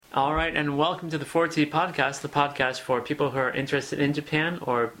All right, and welcome to the 4T Podcast, the podcast for people who are interested in Japan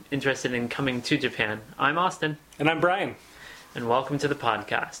or interested in coming to Japan. I'm Austin. And I'm Brian. And welcome to the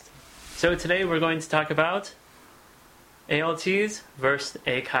podcast. So today we're going to talk about ALTs versus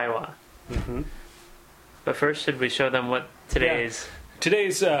Eikaiwa. Mm-hmm. But first, should we show them what today's...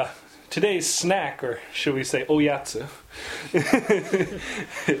 Today's snack, or should we say oyatsu?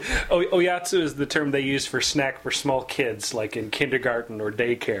 Oyatsu is the term they use for snack for small kids, like in kindergarten or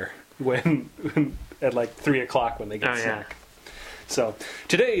daycare, when at like 3 o'clock when they get snack. Yeah. So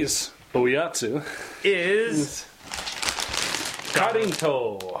today's oyatsu is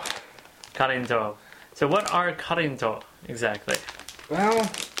karinto. Karinto. So what are karinto exactly? Well,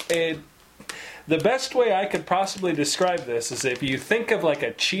 the best way I could possibly describe this is if you think of like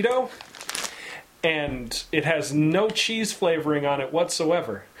a Cheeto and it has no cheese flavoring on it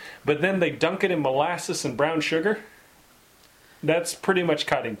whatsoever, but then they dunk it in molasses and brown sugar, that's pretty much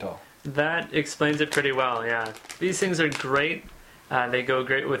karinto. That explains it pretty well, yeah. These things are great. They go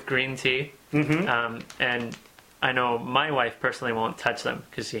great with green tea. Mm-hmm. And I know my wife personally won't touch them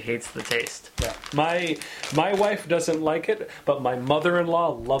because she hates the taste. Yeah, my wife doesn't like it, but my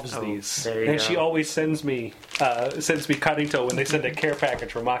mother-in-law loves these, and she always sends me karinto when they send a care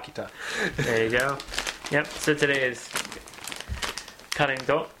package from Akita. There you go. Yep. So today is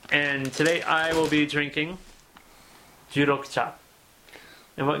karinto, and today I will be drinking Jurokucha.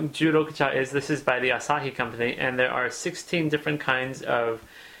 And what Jurokucha is, this is by the Asahi Company, and there are 16 different kinds of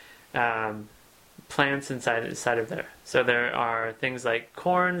plants inside of there. So there are things like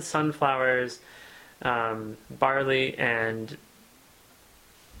corn, sunflowers, barley, and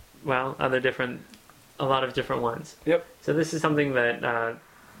a lot of different ones. Yep. So this is something that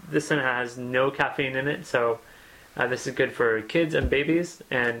this one has no caffeine in it. So this is good for kids and babies,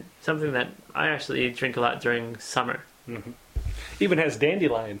 and something that I actually drink a lot during summer. Mm-hmm. Even has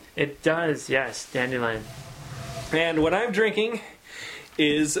dandelion. It does, yes, dandelion. And what I'm drinking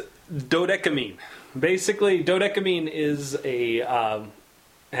is dodekamine. Basically, dodekamine is is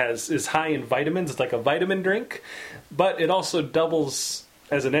high in vitamins. It's like a vitamin drink, but it also doubles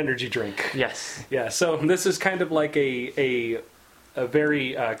as an energy drink. Yes. Yeah. So this is kind of like a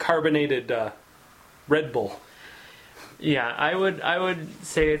very carbonated Red Bull. Yeah, I would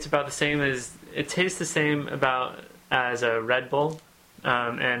say it's about the same as it tastes the same as a Red Bull,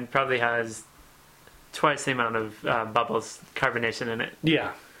 and probably has twice the amount of bubbles carbonation in it.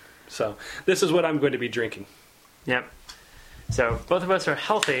 Yeah. So this is what I'm going to be drinking. Yep. So both of us are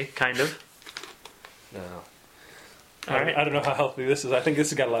healthy, kind of. No. All right. I don't know how healthy this is. I think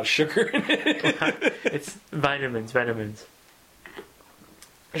this has got a lot of sugar in it. It's vitamins.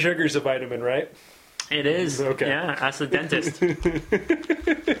 Sugar's a vitamin, right? It is. Okay. Yeah, ask the dentist.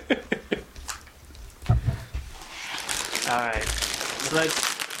 All right. So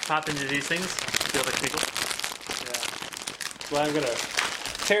let's pop into these things. Feel the crinkle. Yeah. Well, I'm going to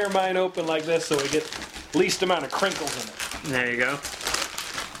tear mine open like this so we get least amount of crinkles in it. There you go.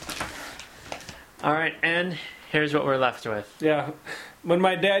 All right, and here's what we're left with. Yeah. When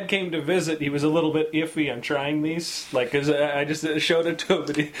my dad came to visit, he was a little bit iffy on trying these. Like, 'cause I just showed it to him,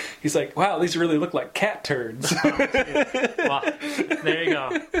 but he's like, wow, these really look like cat turds. Well, there you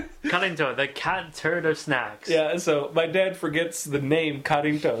go. Karinto, the cat turd of snacks. Yeah, so my dad forgets the name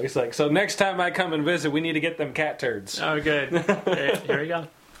Karinto. He's like, so next time I come and visit, we need to get them cat turds. Oh, good. Here we go.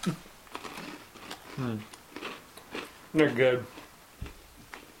 They're good.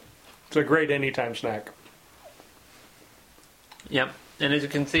 It's a great anytime snack. Yep. And as you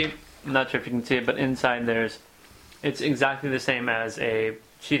can see, I'm not sure if you can see it, but inside it's exactly the same as a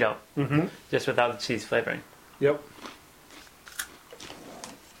Cheeto, just without the cheese flavoring. Yep.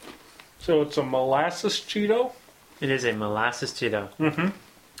 So it's a molasses Cheeto? It is a molasses Cheeto.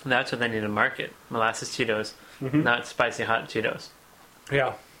 Mm-hmm. That's what they need to market. Molasses Cheetos, not spicy hot Cheetos.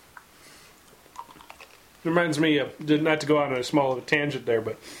 Yeah. Reminds me of, not to go on a small tangent there,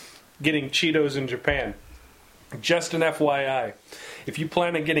 but getting Cheetos in Japan. Just an FYI, if you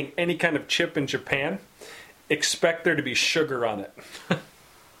plan on getting any kind of chip in Japan, expect there to be sugar on it.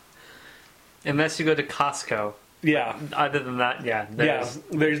 Unless you go to Costco. Yeah. Other than that, yeah.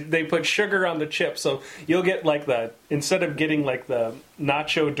 They put sugar on the chip, so you'll get like instead of getting like the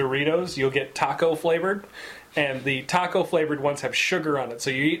nacho Doritos, you'll get taco flavored. And the taco flavored ones have sugar on it. So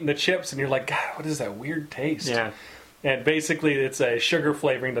you're eating the chips and you're like, God, what is that weird taste? Yeah. And basically it's a sugar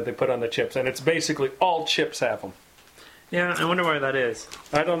flavoring that they put on the chips. And it's basically all chips have them. Yeah, I wonder why that is.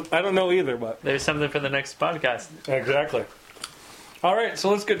 I don't know either, but There's something for the next podcast. Exactly. All right, so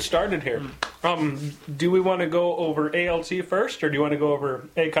let's get started here. Do we want to go over ALT first, or do you want to go over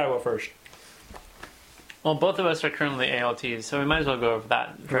Eikaiwa first? Well, both of us are currently ALTs, so we might as well go over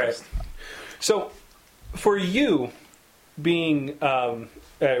that first. Right. So, for you, being for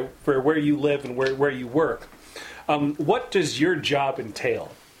where you live and where you work, what does your job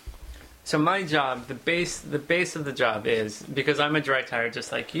entail? So my job, the base of the job is, because I'm a direct hire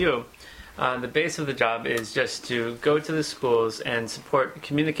just like you, the base of the job is just to go to the schools and support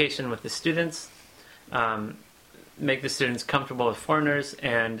communication with the students, make the students comfortable with foreigners,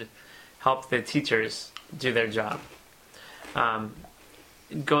 and help the teachers do their job.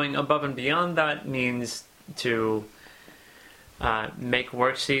 Going above and beyond that means to make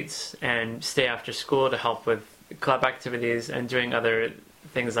worksheets and stay after school to help with club activities and doing other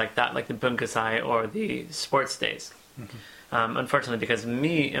things like that, like the bunkasai or the sports days. Mm-hmm. Unfortunately, because of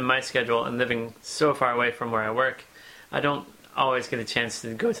me and my schedule and living so far away from where I work, I don't always get a chance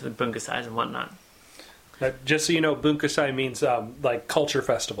to go to the bunkasais and whatnot. Just so you know, bunkasai means like culture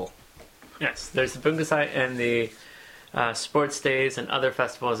festival. Yes, there's the bunkasai and the sports days and other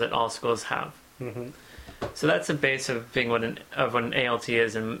festivals that all schools have. Mm-hmm. So that's the base of being what an ALT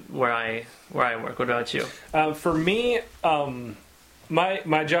is and where I work. What about you? For me,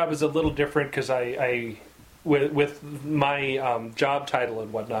 my job is a little different because I with my job title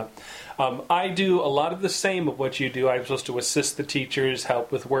and whatnot, I do a lot of the same of what you do. I'm supposed to assist the teachers,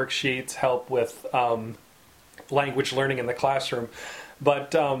 help with worksheets, help with language learning in the classroom,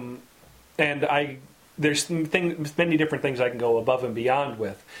 but there's many different things I can go above and beyond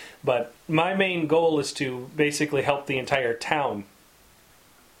with. But my main goal is to basically help the entire town,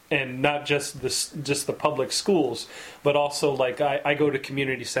 and not just the public schools, but also like I go to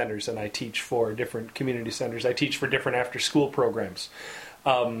community centers and I teach for different community centers. I teach for different after-school programs.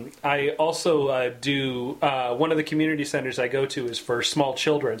 I also do one of the community centers I go to is for small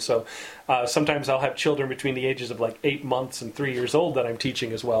children. So sometimes I'll have children between the ages of like 8 months and 3 years old that I'm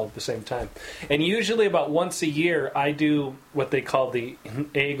teaching as well at the same time. And usually about once a year I do what they call the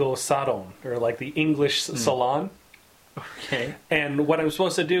Eigo Saron, or like the English salon. Okay. And what I'm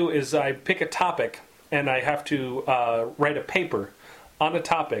supposed to do is I pick a topic and I have to write a paper on a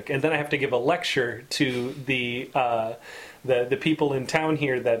topic, and then I have to give a lecture to the people in town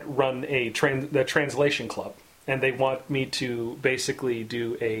here that run the translation club, and they want me to basically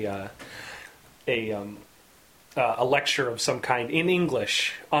do a lecture of some kind in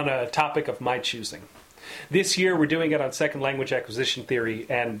English on a topic of my choosing. This year we're doing it on second language acquisition theory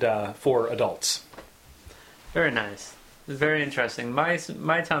and for adults. Very nice. It's very interesting. My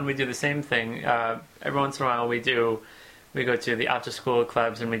town, we do the same thing. Every once in a while we go to the after school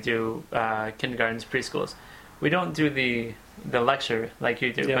clubs and we do kindergartens, preschools. We don't do the lecture like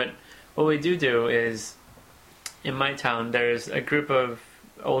you do, yeah. But what we do is, in my town, there's a group of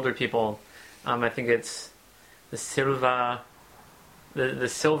older people. I think it's the silver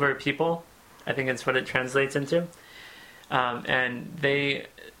people. I think it's what it translates into. And they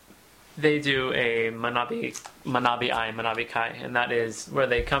do a Manabi Kai, and that is where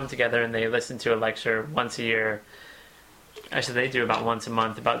they come together and they listen to a lecture once a year. Actually, they do about once a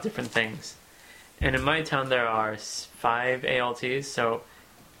month about different things. And in my town, there are 5 ALTs, so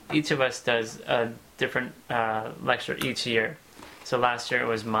each of us does a different lecture each year. So last year it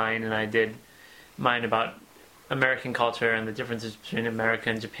was mine, and I did mine about American culture and the differences between America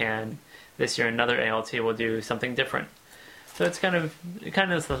and Japan. This year, another ALT will do something different. So it's kind of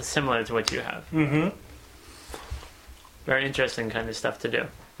similar to what you have. Mm-hmm. Very interesting kind of stuff to do.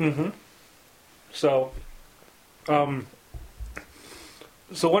 Mm-hmm. So,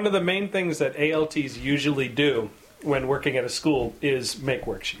 so one of the main things that ALTs usually do when working at a school is make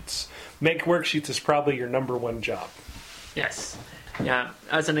worksheets. Make worksheets is probably your number one job. Yes. Yeah.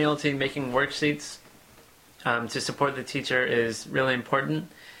 As an ALT, making worksheets to support the teacher is really important.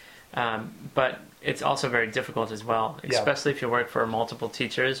 But it's also very difficult as well, especially if you work for multiple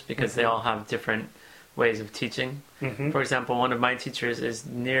teachers, because they all have different ways of teaching. Mm-hmm. For example, one of my teachers is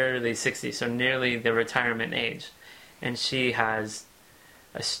nearly 60, so nearly the retirement age. And she has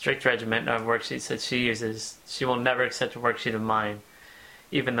a strict regimen of worksheets that she uses. She will never accept a worksheet of mine,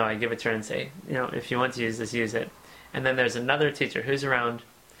 even though I give it to her and say, if you want to use this, use it. And then there's another teacher who's around,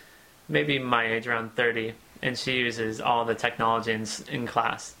 maybe my age, around 30, and she uses all the technology in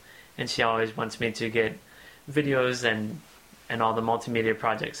class. And she always wants me to get videos and all the multimedia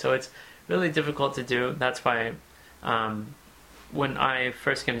projects. So it's really difficult to do. That's why when I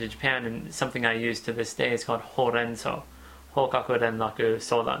first came to Japan, and something I use to this day is called Horenso, Hokaku Renraku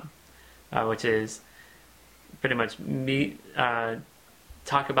Sodan, which is pretty much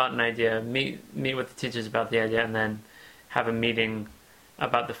talk about an idea, meet with the teachers about the idea, and then have a meeting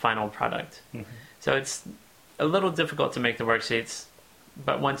about the final product. Mm-hmm. So it's a little difficult to make the worksheets,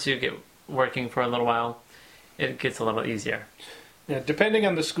 but once you get working for a little while, it gets a little easier. Yeah, depending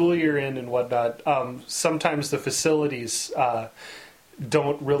on the school you're in and whatnot, sometimes the facilities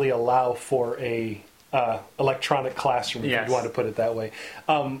don't really allow for a electronic classroom, if Yes. you want to put it that way.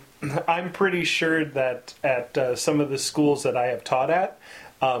 I'm pretty sure that at some of the schools that I have taught at,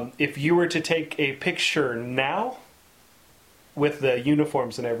 if you were to take a picture now with the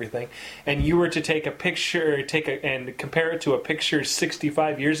uniforms and everything, and you were to take a picture, and compare it to a picture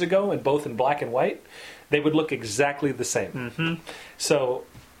 65 years ago, and both in black and white, they would look exactly the same. Mm-hmm. So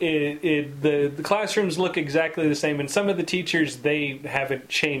the classrooms look exactly the same, and some of the teachers, they haven't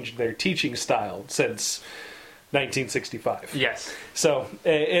changed their teaching style since 1965. Yes. So,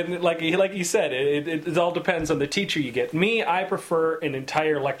 and like you said, it all depends on the teacher you get. Me, I prefer an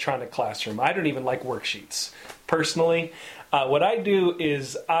entire electronic classroom. I don't even like worksheets. Personally, what I do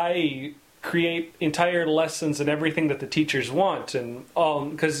is I create entire lessons and everything that the teachers want, and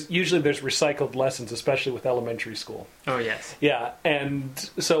because usually there's recycled lessons, especially with elementary school. Oh, yes. Yeah, and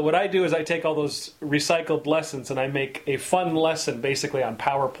so what I do is I take all those recycled lessons and I make a fun lesson basically on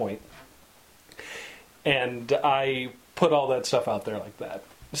PowerPoint. And I put all that stuff out there like that.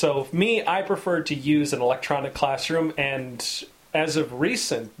 So me, I prefer to use an electronic classroom, and as of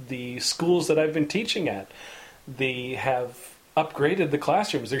recent, the schools that I've been teaching at, they have upgraded the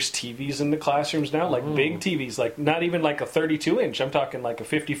classrooms. There's TVs in the classrooms now, like big TVs, like not even like a 32-inch. I'm talking like a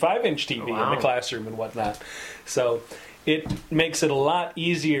 55-inch TV in Wow. the classroom and whatnot. So it makes it a lot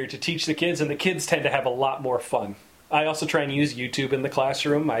easier to teach the kids, and the kids tend to have a lot more fun. I also try and use YouTube in the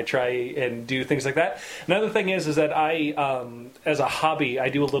classroom. I try and do things like that. Another thing is that I, as a hobby, I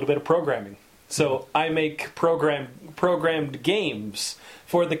do a little bit of programming. So I make programmed games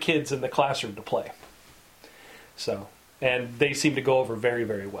for the kids in the classroom to play. So, and they seem to go over very,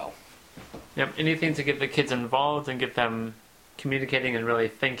 very well. Yep. Anything to get the kids involved and get them communicating and really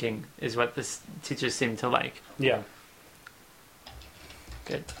thinking is what the teachers seem to like. Yeah.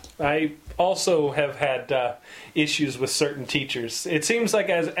 Good. I also have had issues with certain teachers. It seems like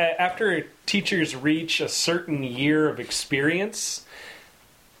after teachers reach a certain year of experience,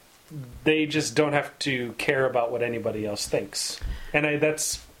 they just don't have to care about what anybody else thinks, and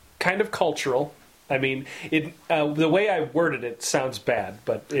that's kind of cultural. I mean, the way I worded it sounds bad,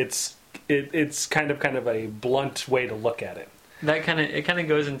 but it's kind of a blunt way to look at it. That kind of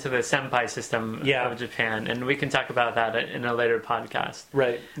goes into the senpai system Yeah. of Japan, and we can talk about that in a later podcast.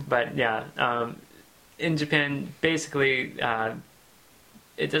 Right. But yeah, in Japan, basically,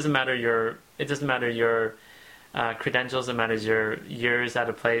 it doesn't matter your credentials. It matters your years at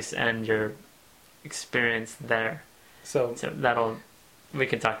a place and your experience there. So we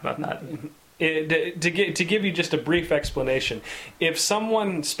can talk about that. to give you just a brief explanation, if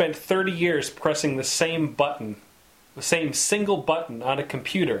someone spent 30 years pressing the same button, the same single button on a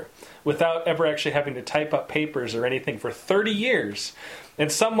computer without ever actually having to type up papers or anything for 30 years,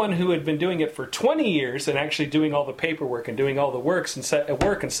 and someone who had been doing it for 20 years and actually doing all the paperwork and doing all the work instead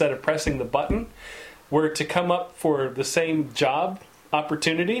of pressing the button, were to come up for the same job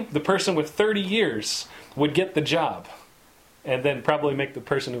opportunity, the person with 30 years would get the job, and then probably make the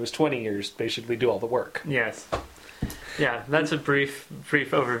person who was 20 years basically do all the work. Yes. Yeah, that's a brief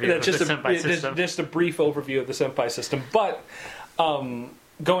overview of the senpai system. Just a brief overview of the senpai system. But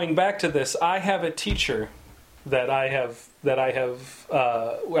going back to this, I have a teacher that I've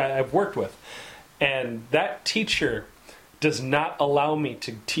worked with, and that teacher does not allow me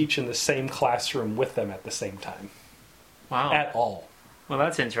to teach in the same classroom with them at the same time. Wow. At all. Well,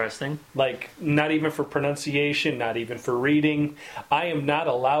 that's interesting. Like, not even for pronunciation, not even for reading. I am not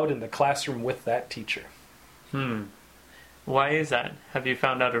allowed in the classroom with that teacher. Why is that? Have you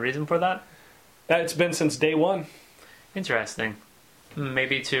found out a reason for that? It's been since day one. Interesting.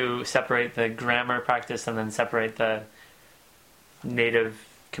 Maybe to separate the grammar practice and then separate the native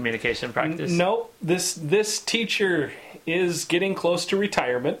communication practice? No, this teacher is getting close to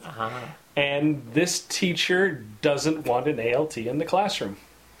retirement, and this teacher doesn't want an ALT in the classroom.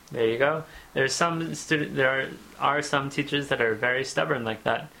 There you go. There are some teachers that are very stubborn like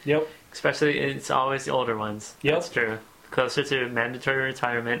that. Yep. Especially, it's always the older ones. Yep. That's true. Closer to mandatory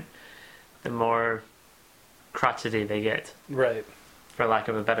retirement, the more crotchety they get, Right. for lack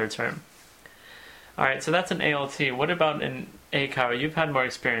of a better term. All right, so that's an ALT. What about an Eikaiwa? You've had more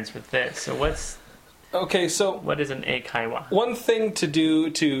experience with this. So Okay, so what is an Eikaiwa? one thing to do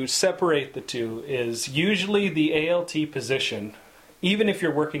to separate the two is usually the ALT position, even if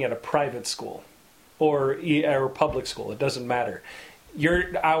you're working at a private school or public school, it doesn't matter. Your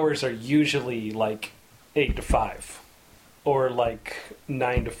hours are usually like 8 to 5. or like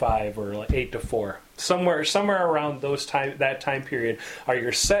 9 to 5 or like 8 to 4. Somewhere around that time period are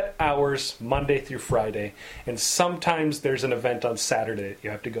your set hours Monday through Friday, and sometimes there's an event on Saturday that you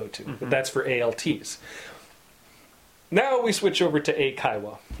have to go to. But that's for ALTs. Now we switch over to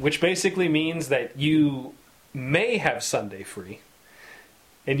Eikaiwa, which basically means that you may have Sunday free,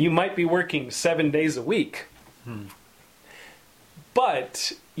 and you might be working 7 days a week.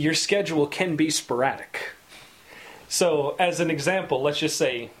 But your schedule can be sporadic. So, as an example, let's just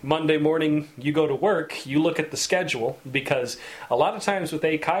say Monday morning you go to work, you look at the schedule, because a lot of times with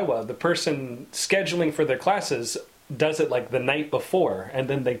Eikaiwa, the person scheduling for their classes does it like the night before, and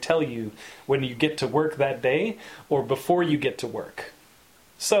then they tell you when you get to work that day or before you get to work.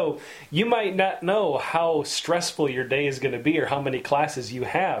 So, you might not know how stressful your day is going to be or how many classes you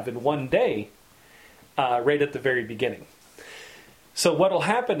have in one day right at the very beginning. So what will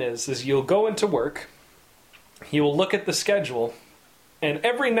happen is you'll go into work, you will look at the schedule, and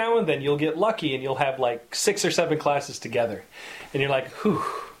every now and then you'll get lucky and you'll have like 6 or 7 classes together. And you're like, whew,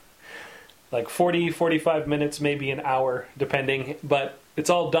 like 40, 45 minutes, maybe an hour, depending, but it's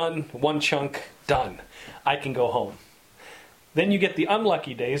all done, one chunk, done. I can go home. Then you get the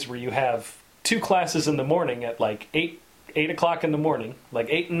unlucky days where you have 2 classes in the morning at like 8 o'clock in the morning, like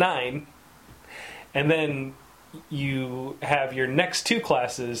 8 and 9, and then you have your next 2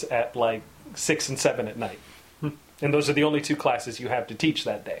 classes at like 6 and 7 at night. And those are the only 2 classes you have to teach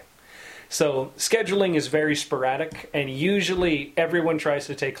that day. So scheduling is very sporadic, and usually everyone tries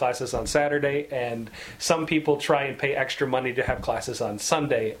to take classes on Saturday, and some people try and pay extra money to have classes on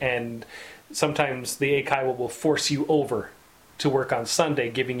Sunday, and sometimes the Eikaiwa will force you over to work on Sunday,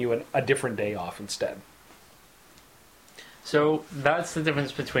 giving you a different day off instead. So that's the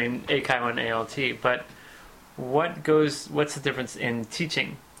difference between Eikaiwa and ALT, but what's the difference in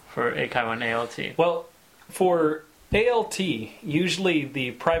teaching for Eikaiwa and ALT? Well, for ALT, usually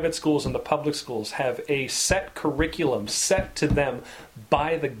the private schools and the public schools have a set curriculum set to them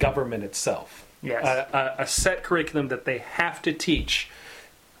by the government itself. Yes. A set curriculum that they have to teach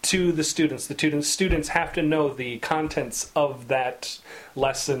to the students. The students have to know the contents of that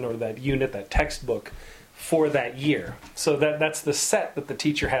lesson or that unit, that textbook, for that year. So that's the set that the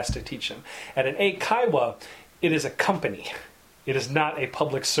teacher has to teach them. At an Eikaiwa, it is a company. It is not a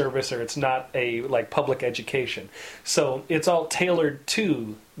public service, or it's not a like public education. So it's all tailored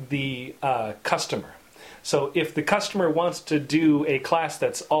to the customer. So if the customer wants to do a class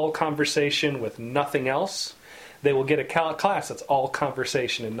that's all conversation with nothing else, they will get a class that's all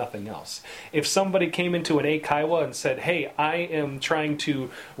conversation and nothing else. If somebody came into an Eikaiwa and said, hey, I am trying to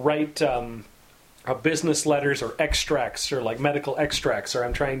write business letters or extracts or like medical extracts, or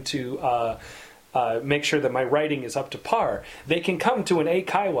I'm trying to make sure that my writing is up to par, they can come to an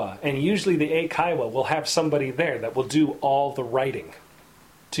Eikaiwa, and usually the Eikaiwa will have somebody there that will do all the writing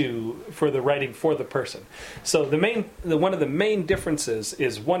for the person. So one of the main differences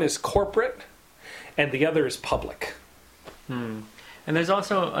is one is corporate and the other is public. And there's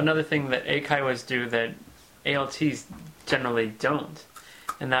also another thing that Eikaiwas do that ALTs generally don't,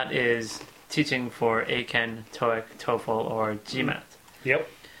 and that is teaching for Eiken, TOEIC, TOEFL, or GMAT. Yep.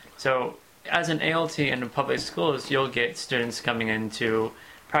 So as an ALT in the public schools, you'll get students coming in to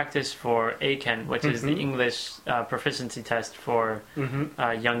practice for Eiken, which is the English proficiency test for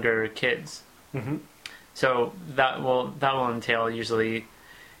younger kids. So that will entail usually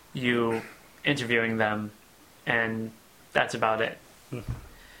you interviewing them, and that's about it.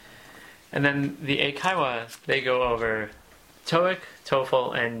 And then the Eikaiwa, they go over TOEIC,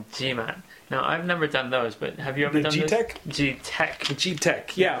 TOEFL, and GMAT. Now, I've never done those, but have you ever done GTEC? this? GTEC.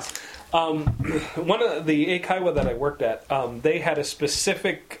 GTEC, yeah. One of the Eikaiwa that I worked at, they had a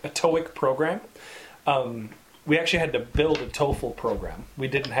specific TOEIC program. We actually had to build a TOEFL program. We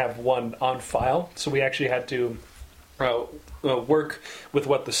didn't have one on file, so we actually had to work with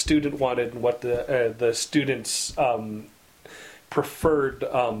what the student wanted and what the student's preferred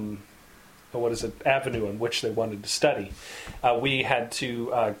avenue in which they wanted to study. We had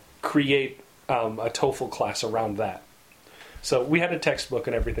to create a TOEFL class around that. So we had a textbook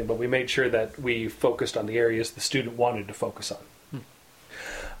and everything, but we made sure that we focused on the areas the student wanted to focus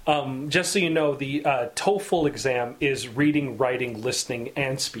on. Just so you know, the TOEFL exam is reading, writing, listening,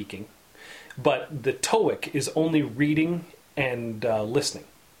 and speaking. But the TOEIC is only reading and listening.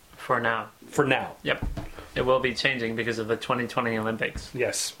 For now. For now. Yep. It will be changing because of the 2020 Olympics.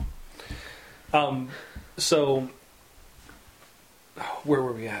 Yes. So, where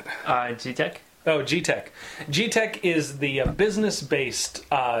were we at? GTEC? Oh, GTEC. GTEC is the business-based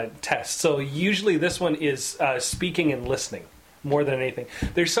test. So usually this one is speaking and listening. more than anything.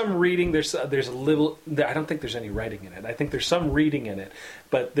 There's some reading. There's a little. I don't think there's any writing in it. I think there's some reading in it,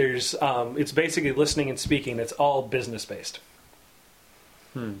 but there's it's basically listening and speaking. It's all business based.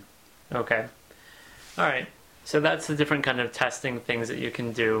 Okay. All right. So that's the different kind of testing things that you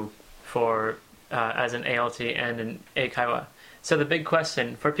can do for as an ALT and an Eikaiwa. So the big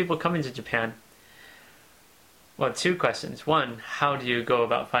question for people coming to Japan, well, two questions. One, how do you go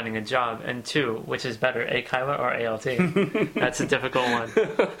about finding a job? And two, which is better, Eikaiwa or ALT? That's a difficult one.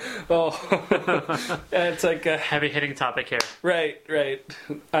 Oh, it's like a Heavy-hitting topic here. right.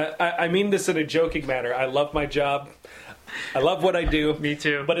 I mean this in a joking manner. I love my job. I love what I do. Me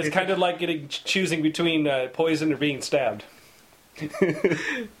too. But it's kind of like choosing between poison or being stabbed.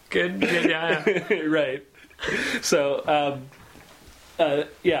 Good, yeah. Right. So,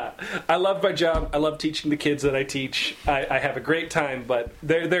 yeah, I love my job. I love teaching the kids that I teach. I have a great time, but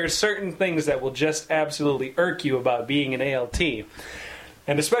there are certain things that will just absolutely irk you about being an ALT.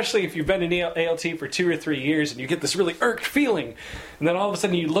 And especially if you've been an ALT for 2 or 3 years and you get this really irked feeling, and then all of a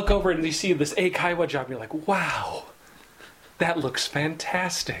sudden you look over and you see this Eikaiwa job and you're like, wow, that looks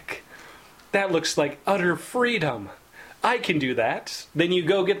fantastic. That looks like utter freedom. I can do that. Then you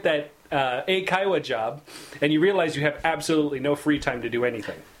go get that Eikaiwa job, and you realize you have absolutely no free time to do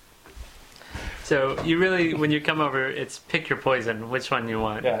anything. So you really, when you come over, it's pick your poison, which one you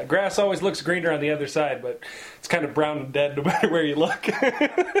want. Yeah, grass always looks greener on the other side, but it's kind of brown and dead no matter where you look.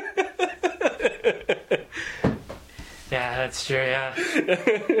 Yeah, that's true. Yeah.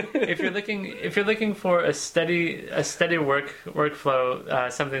 If you're looking for a steady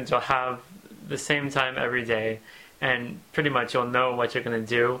workflow, something you'll have the same time every day, and pretty much you'll know what you're going to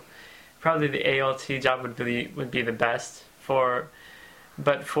do. Probably the ALT job would be the best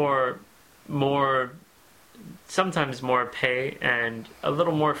but for more, sometimes more pay and a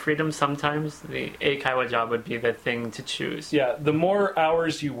little more freedom. Sometimes the Eikaiwa job would be the thing to choose. Yeah, the more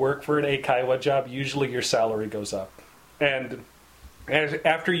hours you work for an Eikaiwa job, usually your salary goes up. And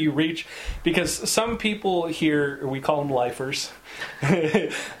after you reach, because some people here, we call them lifers,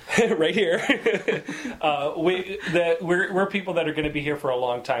 right here, we're people that are going to be here for a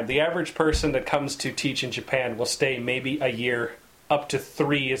long time. The average person that comes to teach in Japan will stay maybe a year, up to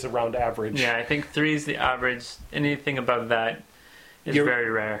 3 is around average. Yeah, I think 3 is the average. Anything above that is very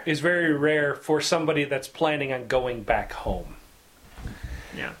rare. Is very rare for somebody that's planning on going back home.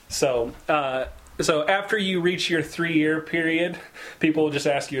 Yeah. So after you reach your 3-year period, people will just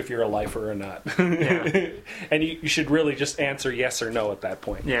ask you if you're a lifer or not. Yeah. And you should really just answer yes or no at that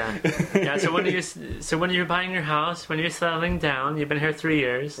point. Yeah. Yeah. So when you're buying your house, when you're settling down, you've been here 3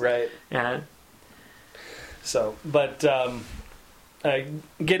 years. Right. Yeah. So, but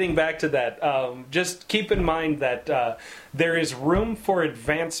getting back to that, just keep in mind that there is room for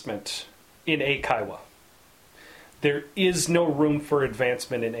advancement in Eikaiwa. There is no room for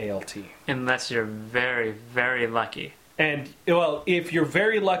advancement in ALT. Unless you're very, very lucky. And, well, if you're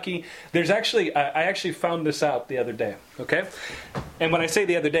very lucky, there's actually, I actually found this out the other day, okay? And when I say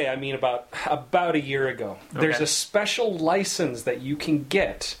the other day, I mean about a year ago. Okay. There's a special license that you can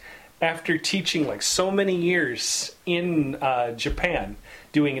get after teaching like so many years in Japan,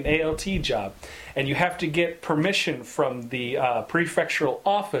 doing an ALT job. And you have to get permission from the prefectural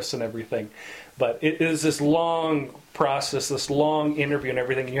office and everything. But it is this long process, this long interview and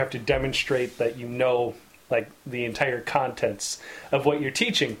everything, and you have to demonstrate that you know like the entire contents of what you're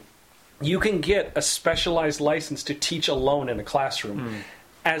teaching. You can get a specialized license to teach alone in a classroom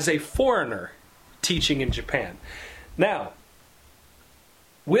as a foreigner teaching in Japan. Now,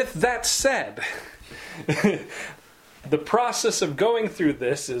 with that said, the process of going through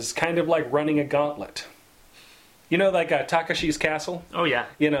this is kind of like running a gauntlet. You know, like Takashi's Castle. Oh yeah.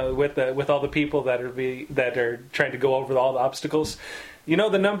 You know, with all the people that are trying to go over all the obstacles. You know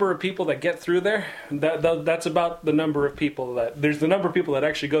the number of people that get through there. That's about the number of people that there's the number of people that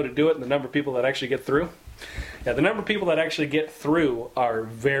actually go to do it, and the number of people that actually get through. Yeah, the number of people that actually get through are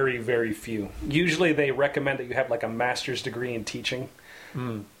very, very few. Usually, they recommend that you have like a master's degree in teaching.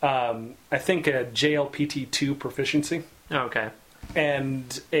 I think a JLPT2 proficiency. Oh, okay.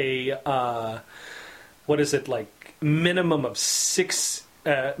 And a what is it like? Minimum of 6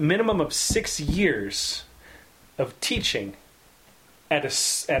 years of teaching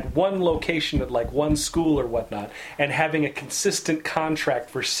at one location at like one school or whatnot, and having a consistent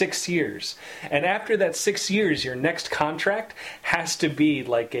contract for 6 years. And after that 6 years, your next contract has to be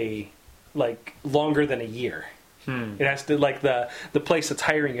like longer than a year. It has to like the place that's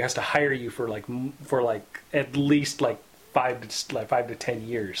hiring you has to hire you for at least like 5 to 10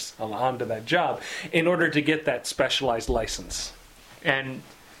 years onto that job in order to get that specialized license. And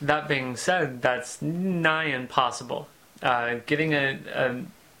that being said, that's nigh impossible. Getting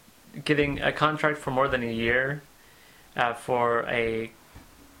a contract for more than a year for a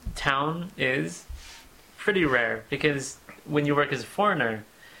town is pretty rare, because when you work as a foreigner,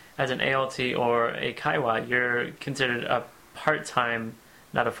 as an ALT or a Kaiwa, you're considered a part-time,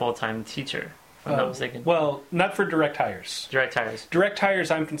 not a full-time teacher, if I'm not mistaken. Well, not for direct hires. Direct hires. Direct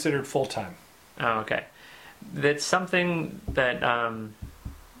hires, I'm considered full-time. Oh, okay. That's something that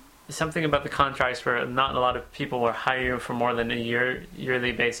something about the contracts where not a lot of people will hire you for more than a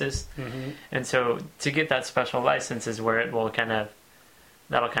yearly basis, and so to get that special license is where it will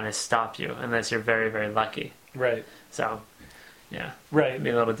that'll kind of stop you unless you're very, very lucky. Right. So, yeah, right, it'd be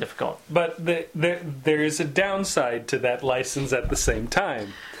a little difficult. But there is a downside to that license at the same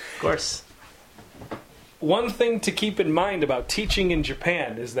time. Of course. One thing to keep in mind about teaching in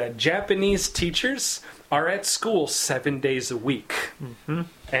Japan is that Japanese teachers are at school 7 days a week.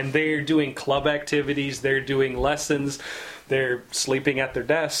 And they're doing club activities, they're doing lessons, they're sleeping at their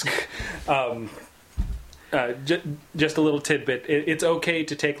desk. Just a little tidbit. It's okay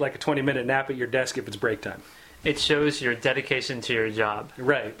to take like a 20-minute nap at your desk if it's break time. It shows your dedication to your job.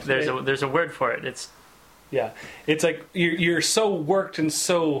 Right. There's a word for it. It's like you're so worked and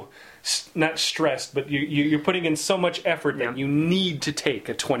so not stressed, but you're putting in so much effort that you need to take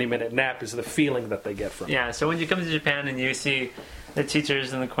a 20-minute nap is the feeling that they get from it. Yeah, so when you come to Japan and you see the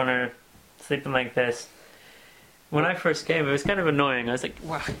teachers in the corner sleeping like this, when I first came, it was kind of annoying. I was like,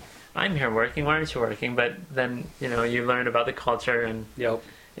 wow, I'm here working, why aren't you working? But then, you learn about the culture and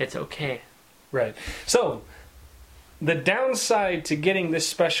it's okay. Right. So, the downside to getting this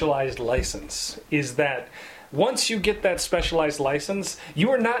specialized license is that once you get that specialized license,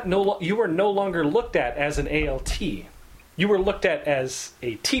 you are no longer looked at as an ALT. You were looked at as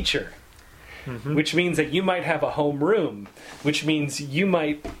a teacher, which means that you might have a home room, which means you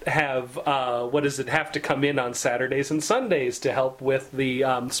might have have to come in on Saturdays and Sundays to help with the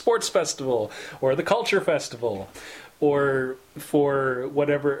sports festival or the culture festival, or for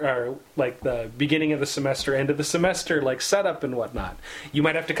whatever, or like the beginning of the semester, end of the semester, like setup and whatnot. You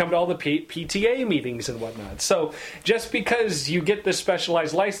might have to come to all the PTA meetings and whatnot. So just because you get this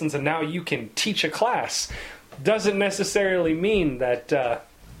specialized license and now you can teach a class doesn't necessarily mean that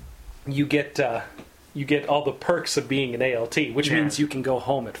you get all the perks of being an ALT, which means you can go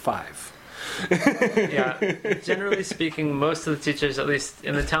home at 5. Generally speaking, most of the teachers, at least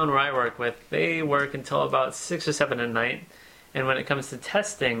in the town where I work with, they work until about 6 or 7 at night. And when it comes to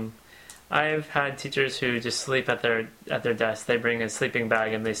testing, I've had teachers who just sleep at their desk. They bring a sleeping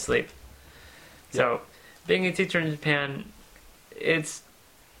bag and they sleep. So, being a teacher in Japan, it's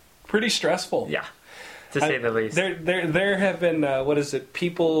pretty stressful. Yeah, to say the least. There have been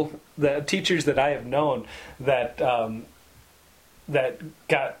people, the teachers that I have known that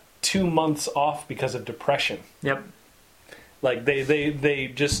got 2 months off because of depression. Yep. Like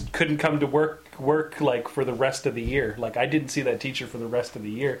they just couldn't come to work like for the rest of the year. Like I didn't see that teacher for the rest of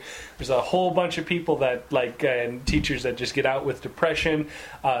the year. There's a whole bunch of people that and teachers that just get out with depression.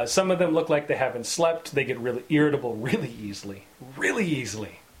 Some of them look like they haven't slept. They get really irritable really easily.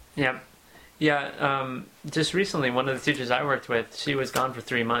 Yep. Yeah. Just recently, one of the teachers I worked with, she was gone for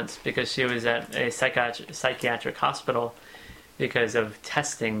 3 months because she was at a psychiatric hospital because of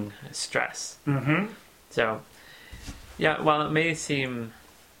testing stress. So, yeah, while it may seem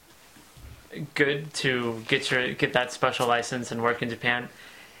good to get that special license and work in Japan,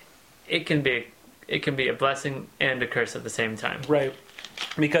 it can be a blessing and a curse at the same time. Right.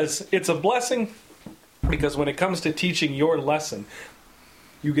 Because it's a blessing because when it comes to teaching your lesson,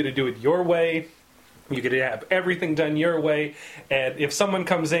 you get to do it your way. You get to have everything done your way. And if someone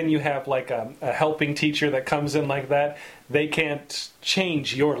comes in, you have like a helping teacher that comes in like that, they can't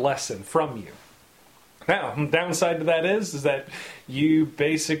change your lesson from you. Now, the downside to that is that you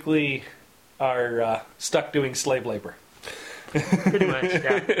basically are stuck doing slave labor. Pretty much,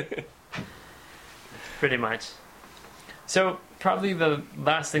 yeah. Pretty much. So, probably the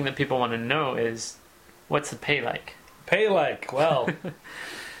last thing that people want to know is, what's the pay like? Pay like? Well,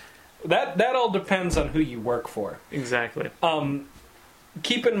 that all depends on who you work for. Exactly.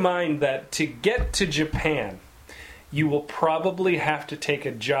 Keep in mind that to get to Japan, you will probably have to take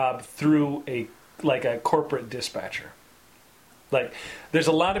a job through a corporate dispatcher. Like, there's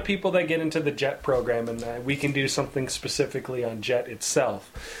a lot of people that get into the JET program, and we can do something specifically on JET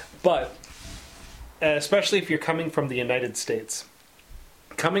itself. But, especially if you're coming from the United States.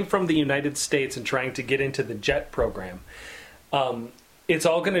 Coming from the United States and trying to get into the JET program, it's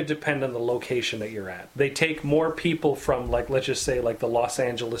all going to depend on the location that you're at. They take more people from, let's just say, the Los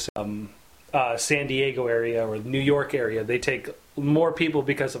Angeles, San Diego area or New York area. They take more people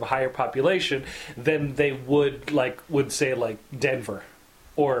because of a higher population than they would say like Denver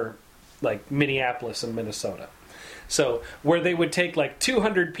or like Minneapolis and Minnesota. So where they would take like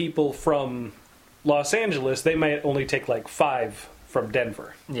 200 people from Los Angeles, they might only take like 5 from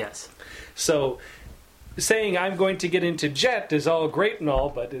Denver. Yes. So saying I'm going to get into jet is all great and all,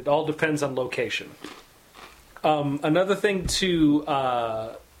 but it all depends on location. Another thing to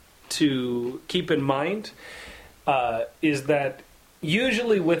keep in mind is that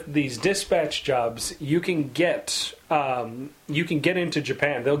usually with these dispatch jobs, you can get into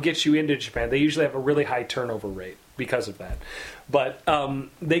Japan. They'll get you into Japan. They usually have a really high turnover rate because of that. But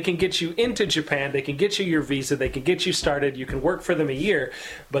they can get you into Japan. They can get you your visa. They can get you started. You can work for them a year.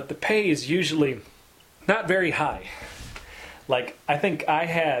 But the pay is usually not very high. Like, I think I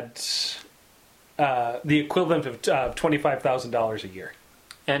had the equivalent of $25,000 a year.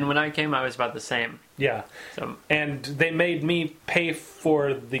 And when I came, I was about the same. Yeah. So, And they made me pay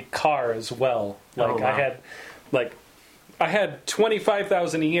for the car as well. Like, Oh, wow. I had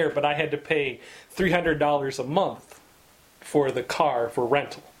 $25,000 a year, but I had to pay $300 a month for the car for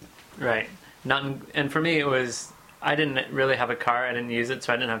rental. right. And for me, it was, I didn't really have a car. I didn't use it,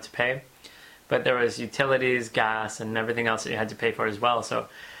 so I didn't have to pay. But there was utilities, gas, and everything else that you had to pay for as well. So,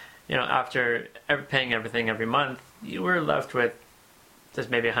 after paying everything every month, you were left with just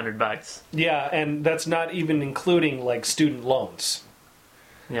maybe $100. Yeah, and that's not even including like student loans.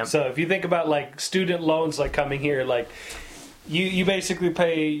 Yep. So if you think about like student loans, like coming here, like you basically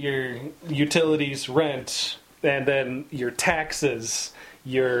pay your utilities, rent, and then your taxes,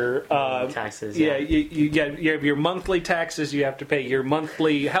 your taxes. yeah, you have your monthly taxes you have to pay, your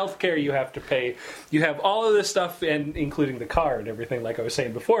monthly healthcare you have to pay. You have all of this stuff, and including the car and everything, like I was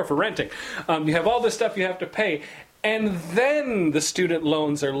saying before, for renting. You have all this stuff you have to pay, and then the student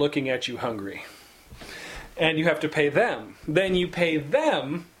loans are looking at you hungry. And you have to pay them. Then you pay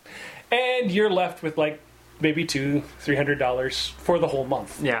them, and you're left with like maybe $200-300 for the whole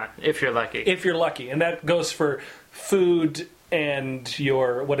month. Yeah, if you're lucky. If you're lucky. And that goes for food and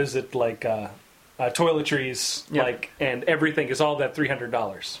your, what is it, like toiletries, Yep. like, and everything is all that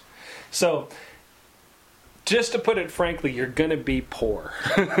 $300. So, just to put it frankly, you're going to be poor.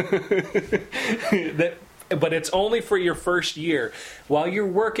 But it's only for your first year. While you're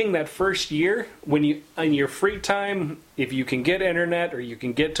working that first year, when you in your free time, if you can get internet or you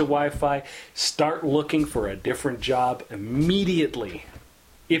can get to Wi-Fi, start looking for a different job immediately.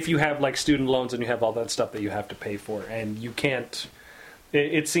 If you have like student loans and you have all that stuff that you have to pay for, and you can't,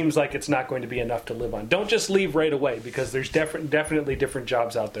 it seems like it's not going to be enough to live on. Don't just leave right away, because there's definitely different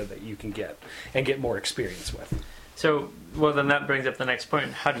jobs out there that you can get and get more experience with. So, well, then that brings up the next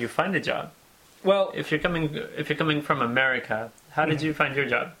point. How do you find a job? Well, If you're coming from America, how did you find your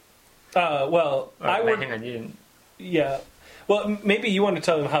job? well, Or, I wait, work. hang on, you didn't. Yeah. Well, maybe you want to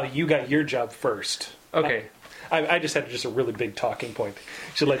tell them how you got your job first. Okay. I just had just a really big talking point.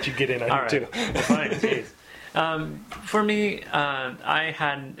 Should let you get in on All it right. too. Well, fine. Jeez. For me, I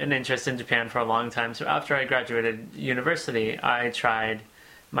had an interest in Japan for a long time. So after I graduated university, I tried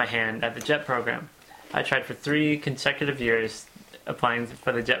my hand at the JET program. I tried for 3 consecutive years applying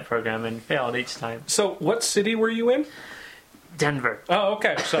for the JET program and failed each time. So, what city were you in? Denver. Oh,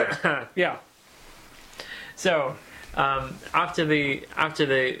 okay. So, yeah. So after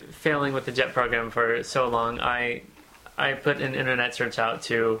the failing with the JET program for so long, I put an internet search out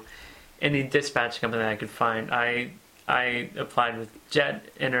to any dispatch company that I could find. I applied with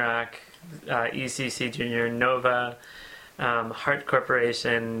JET, Interac, ECC Junior, Nova, Hart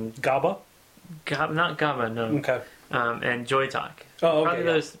Corporation, GABA? not GABA, no, Okay. and JoyTalk. Oh,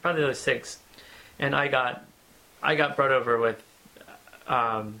 okay. Probably those 6, and I got brought over with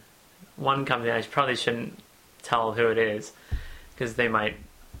one company. I probably shouldn't tell who it is, because they might,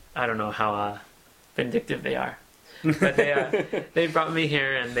 I don't know how vindictive they are, but they brought me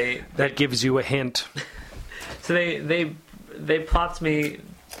here, and That gives you a hint. so they plopped me.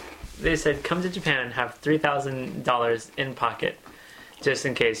 They said, come to Japan, have $3,000 in pocket, just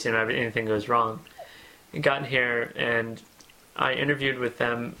in case anything goes wrong. I got here, and I interviewed with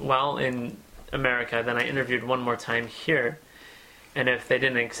them while in America. Then I interviewed one more time here, and if they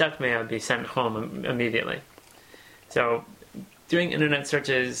didn't accept me, I'd be sent home immediately. So doing internet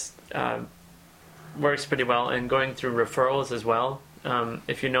searches works pretty well, and going through referrals as well.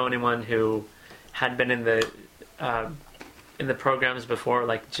 If you know anyone who had been in the programs before,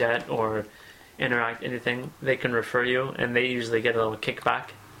 like JET or Interact, anything, they can refer you, and they usually get a little kickback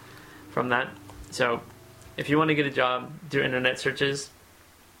from that. So if you want to get a job, do internet searches.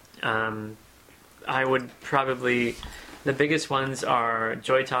 I would probably, the biggest ones are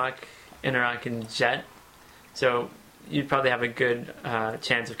JoyTalk, Interac, and JET. So you'd probably have a good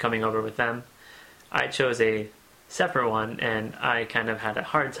chance of coming over with them. I chose a separate one, and I kind of had a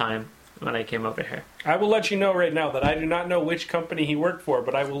hard time when I came over here. I will let you know right now that I do not know which company he worked for,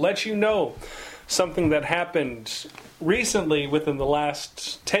 but I will let you know something that happened recently within the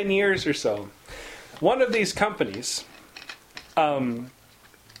last 10 years or so. One of these companies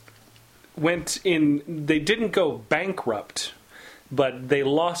went in, they didn't go bankrupt, but they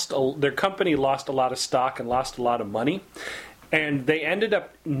their company lost a lot of stock and lost a lot of money, and they ended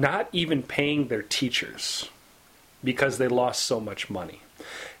up not even paying their teachers because they lost so much money.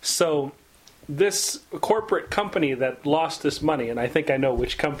 So this corporate company that lost this money, and I think I know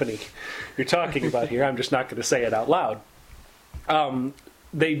which company you're talking about here, I'm just not going to say it out loud,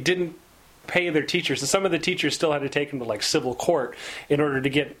 they didn't pay their teachers, and some of the teachers still had to take them to like civil court in order to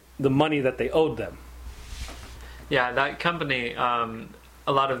get the money that they owed them. Yeah, that company, a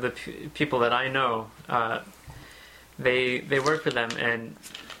lot of the people that I know, they work for them, and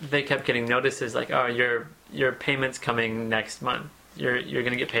they kept getting notices like, oh, your payment's coming next month. You're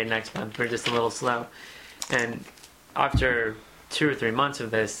going to get paid next month. We're just a little slow. And after 2 or 3 months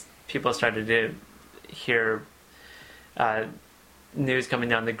of this, people started to hear news coming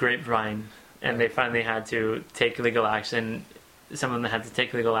down the grapevine, and they finally had to take legal action. Some of them had to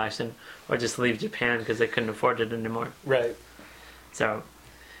take legal action or just leave Japan because they couldn't afford it anymore. Right. So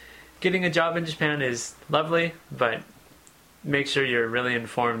getting a job in Japan is lovely, but make sure you're really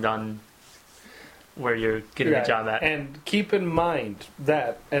informed on where you're getting a job at. And keep in mind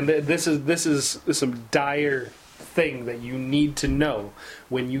that, and this is some dire thing that you need to know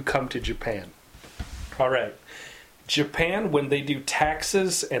when you come to Japan. All right. Japan, when they do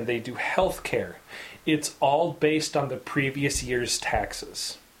taxes and they do healthcare, it's all based on the previous year's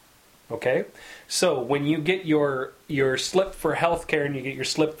taxes. Okay? So when you get your slip for healthcare and you get your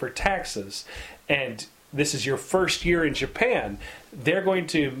slip for taxes, and this is your first year in Japan, they're going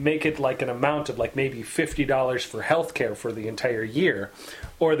to make it like an amount of like maybe $50 for healthcare for the entire year,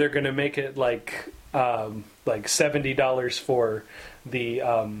 or they're going to make it like $70 for the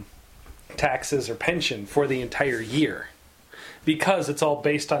taxes or pension for the entire year. Because it's all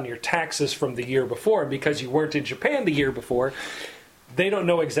based on your taxes from the year before, and because you weren't in Japan the year before, they don't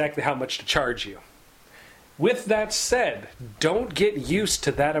know exactly how much to charge you. With that said, don't get used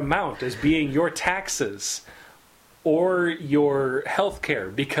to that amount as being your taxes or your health care,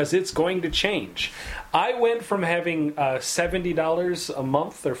 because it's going to change. I went from having $70 a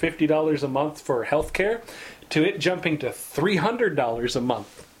month or $50 a month for health care to it jumping to $300 a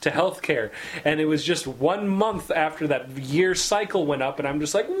month to healthcare, and it was just 1 month after that year cycle went up, and I'm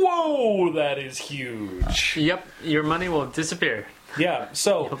just like, whoa, that is huge. Yep, your money will disappear. Yeah,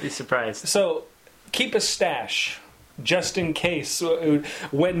 so You'll be surprised. So keep a stash just in case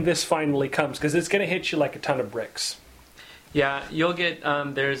when this finally comes, because it's going to hit you like a ton of bricks. Yeah, you'll get,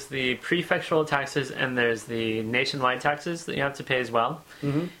 there's the prefectural taxes and there's the nationwide taxes that you have to pay as well.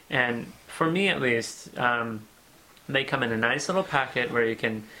 Mm-hmm. And for me at least, they come in a nice little packet where you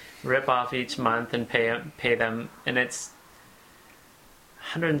can rip off each month and pay them, and it's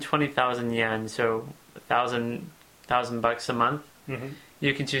 120,000 yen, so $1,000 a month. Mm-hmm.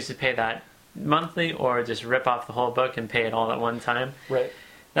 You can choose to pay that monthly or just rip off the whole book and pay it all at one time. Right.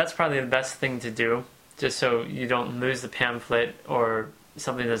 That's probably the best thing to do, just so you don't lose the pamphlet or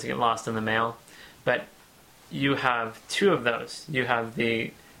something doesn't get lost in the mail. But you have 2 of those. You have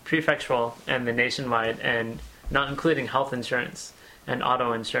the prefectural and the nationwide, and not including health insurance and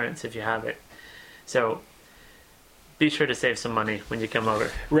auto insurance if you have it. So be sure to save some money when you come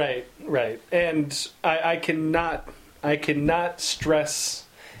over. Right. And I cannot stress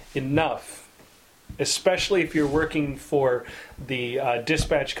enough, especially if you're working for the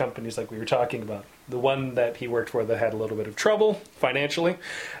dispatch companies like we were talking about. The one that he worked for that had a little bit of trouble financially,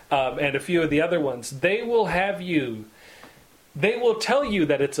 and a few of the other ones, they will tell you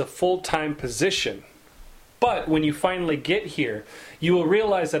that it's a full-time position. But when you finally get here, you will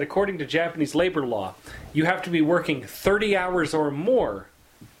realize that according to Japanese labor law, you have to be working 30 hours or more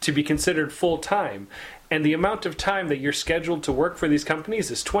to be considered full-time. And the amount of time that you're scheduled to work for these companies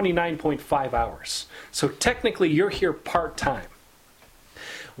is 29.5 hours. So technically, you're here part-time.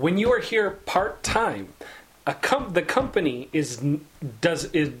 When you are here part-time, the company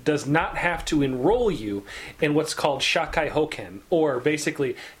does not have to enroll you in what's called Shakai Hoken, or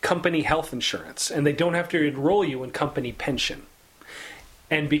basically company health insurance, and they don't have to enroll you in company pension.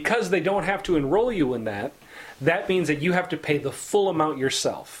 And because they don't have to enroll you in that means that you have to pay the full amount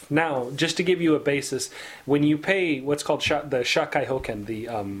yourself. Now, just to give you a basis, when you pay what's called the Shakai Hoken,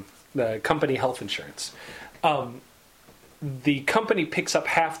 the company health insurance, the company picks up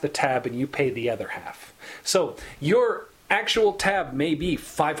half the tab and you pay the other half. So your actual tab may be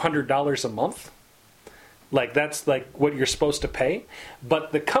 $500 a month. Like that's like what you're supposed to pay,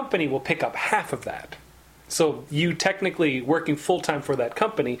 but the company will pick up half of that. So you technically working full-time for that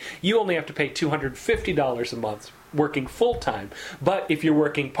company, you only have to pay $250 a month working full-time. But if you're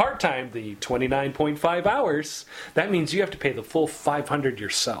working part-time, the 29.5 hours, that means you have to pay the full $500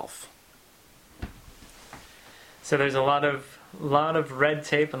 yourself. So there's a lot of red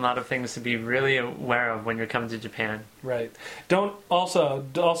tape and a lot of things to be really aware of when you're coming to Japan. Right. Don't also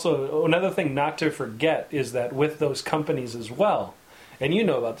another thing not to forget is that with those companies as well, and you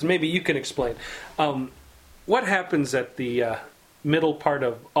know about this, maybe you can explain. What happens at the middle part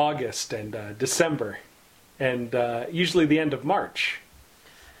of August and December, and usually the end of March?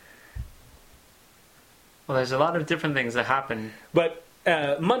 Well, there's a lot of different things that happen. But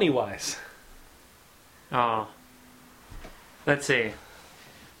money-wise, Oh, let's see.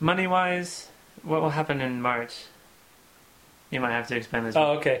 Money-wise, what will happen in March? You might have to explain this.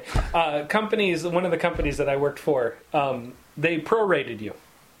 oh, okay. Companies. One of the companies that I worked for, they prorated you.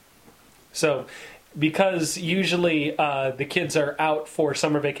 So, because usually the kids are out for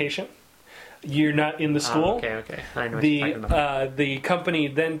summer vacation, you're not in the school. Okay. I know what you're talking about. The company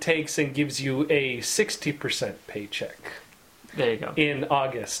then takes and gives you a 60% paycheck There you go. in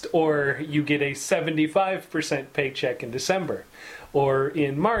August, or you get a 75% paycheck in December, or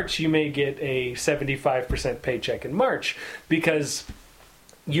in March you may get a 75% paycheck in March because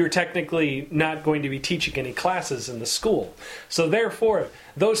you're technically not going to be teaching any classes in the school. So therefore,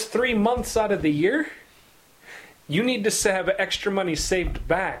 those 3 months out of the year, you need to have extra money saved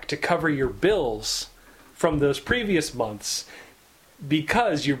back to cover your bills from those previous months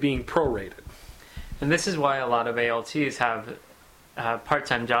because you're being prorated. And this is why a lot of ALTs have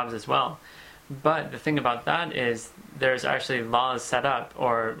part-time jobs as well. But the thing about that is there's actually laws set up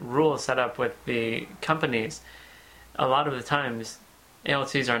or rules set up with the companies. A lot of the times,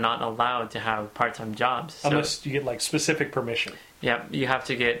 ALTs are not allowed to have part-time jobs. Unless you get like specific permission. Yeah, you have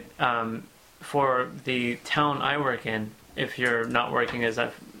to get, for the town I work in, if you're not working as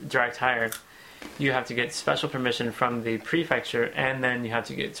a direct hire, you have to get special permission from the prefecture, and then you have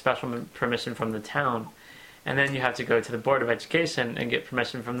to get special permission from the town, and then you have to go to the Board of Education and get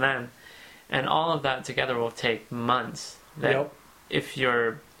permission from them. And all of that together will take months. Yep. If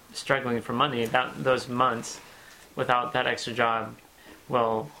you're struggling for money, those months without that extra job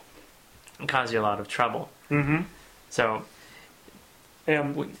will cause you a lot of trouble. Mm-hmm. So,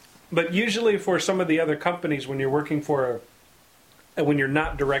 but usually for some of the other companies, when you're working when you're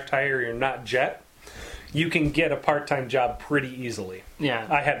not direct hire, you're not jet, you can get a part-time job pretty easily. yeah.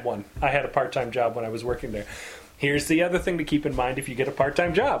 I had one. I had a part-time job when I was working there. Here's the other thing to keep in mind if you get a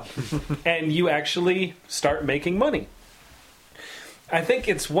part-time job and you actually start making money. I think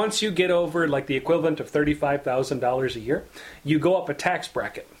it's once you get over like the equivalent of $35,000 a year, you go up a tax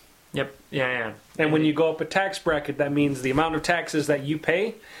bracket. Yep. Yeah. And when you go up a tax bracket, that means the amount of taxes that you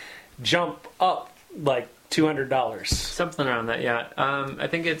pay jump up like $200. Something around that, yeah. I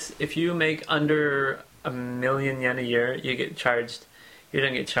think it's if you make under $1,000,000 yen a year, you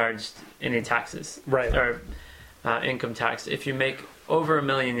don't get charged any taxes. Right. Or income tax. If you make over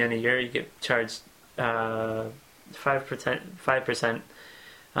 $1,000,000 yen a year, you get charged 5%.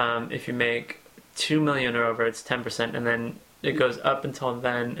 If you make 2 million or over, it's 10%, and then it goes up until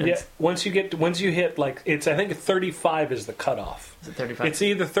then. Yeah, once you hit like I think 35 is the cutoff. Is it 35? It's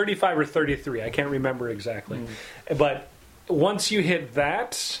either 35 or 33. I can't remember exactly. But once you hit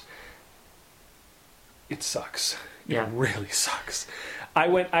that, it sucks. Yeah. It really sucks. I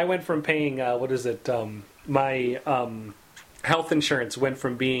went from paying my health insurance went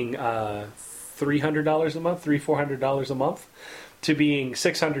from being $300 a month, $400 a month, to being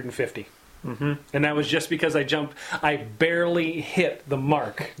 $650. Mm-hmm. And that was just because I barely hit the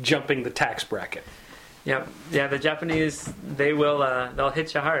mark jumping the tax bracket. Yep. Yeah, the Japanese, they'll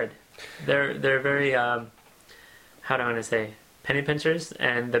hit you hard. They're very how do I want to say, penny pinchers,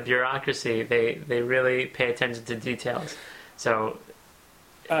 and the bureaucracy, they really pay attention to details. So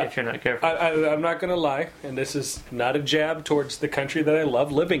if you're not careful. I'm not going to lie, and this is not a jab towards the country that I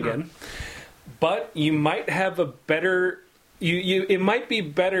love living in, but you might have a better... it might be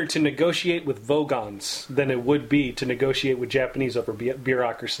better to negotiate with Vogons than it would be to negotiate with Japanese over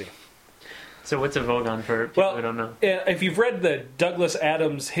bureaucracy. So what's a Vogon for people who don't know? If you've read the Douglas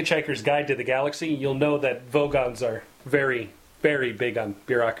Adams Hitchhiker's Guide to the Galaxy, you'll know that Vogons are very, very big on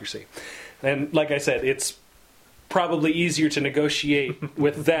bureaucracy. And like I said, it's probably easier to negotiate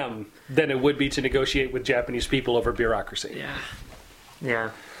with them than it would be to negotiate with Japanese people over bureaucracy.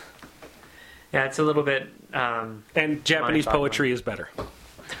 Yeah. Yeah, it's a little bit. And Japanese Mind-boggling. poetry is better.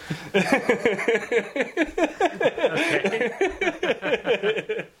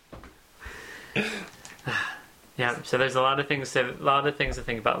 Okay. Yeah, so there's a lot of things to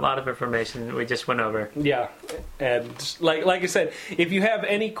think about, a lot of information we just went over. Yeah, and like I said, if you have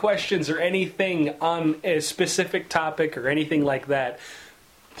any questions or anything on a specific topic or anything like that,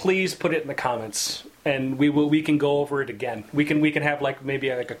 please put it in the comments, and we can go over it again. We can have maybe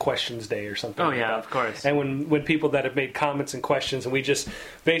a questions day or something. Oh like yeah, that. of course. And when people that have made comments and questions, and we just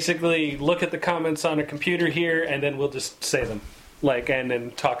basically look at the comments on a computer here, and then we'll just say them, and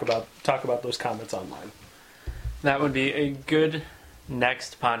then talk about those comments online. That would be a good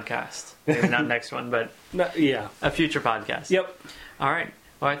next podcast. Maybe not next one, but Yeah. a future podcast. Yep. All right.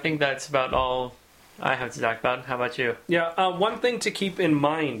 Well, I think that's about all I have to talk about. How about you? Yeah. One thing to keep in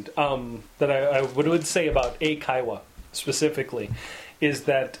mind that I would say about Eikaiwa specifically is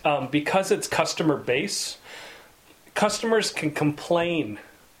that because it's customer base, customers can complain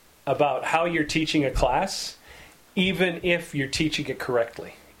about how you're teaching a class, even if you're teaching it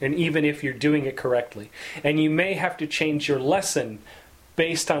correctly. And even if you're doing it correctly. And you may have to change your lesson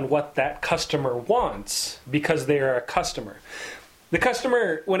based on what that customer wants because they are a customer. The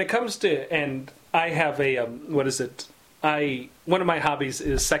customer, when it comes to, and I have one of my hobbies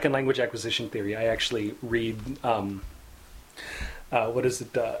is second language acquisition theory. I actually read, the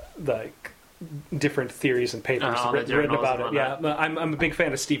different theories and papers All the written journals about and it. Yeah, whatnot. I'm a big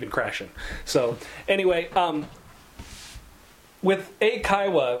fan of Stephen Krashen. So anyway, with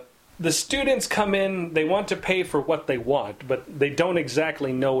Eikaiwa, the students come in, they want to pay for what they want, but they don't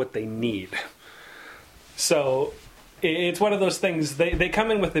exactly know what they need. So it's one of those things, they come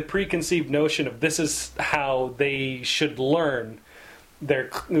in with a preconceived notion of this is how they should learn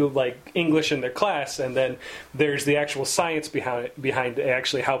their English in their class, and then there's the actual science behind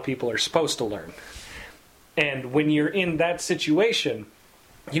actually how people are supposed to learn. And when you're in that situation,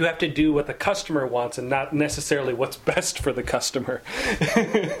 you have to do what the customer wants and not necessarily what's best for the customer.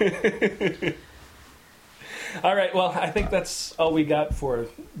 All right, well, I think that's all we got for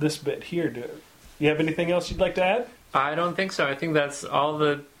this bit here. Do you have anything else you'd like to add? I don't think so. I think that's all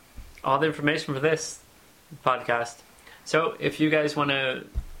the information for this podcast. So if you guys want to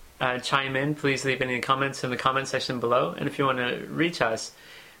chime in, please leave any comments in the comment section below. And if you want to reach us,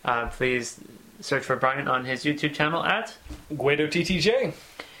 please search for Brian on his YouTube channel at Guido TTJ.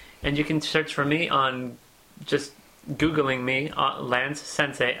 And you can search for me on just Googling me, Lance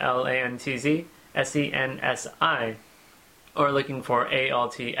Sensei, LANTZ SENSI, or looking for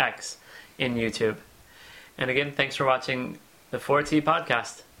ALTX in YouTube. And again, thanks for watching the 4T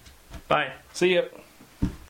podcast. Bye. See ya.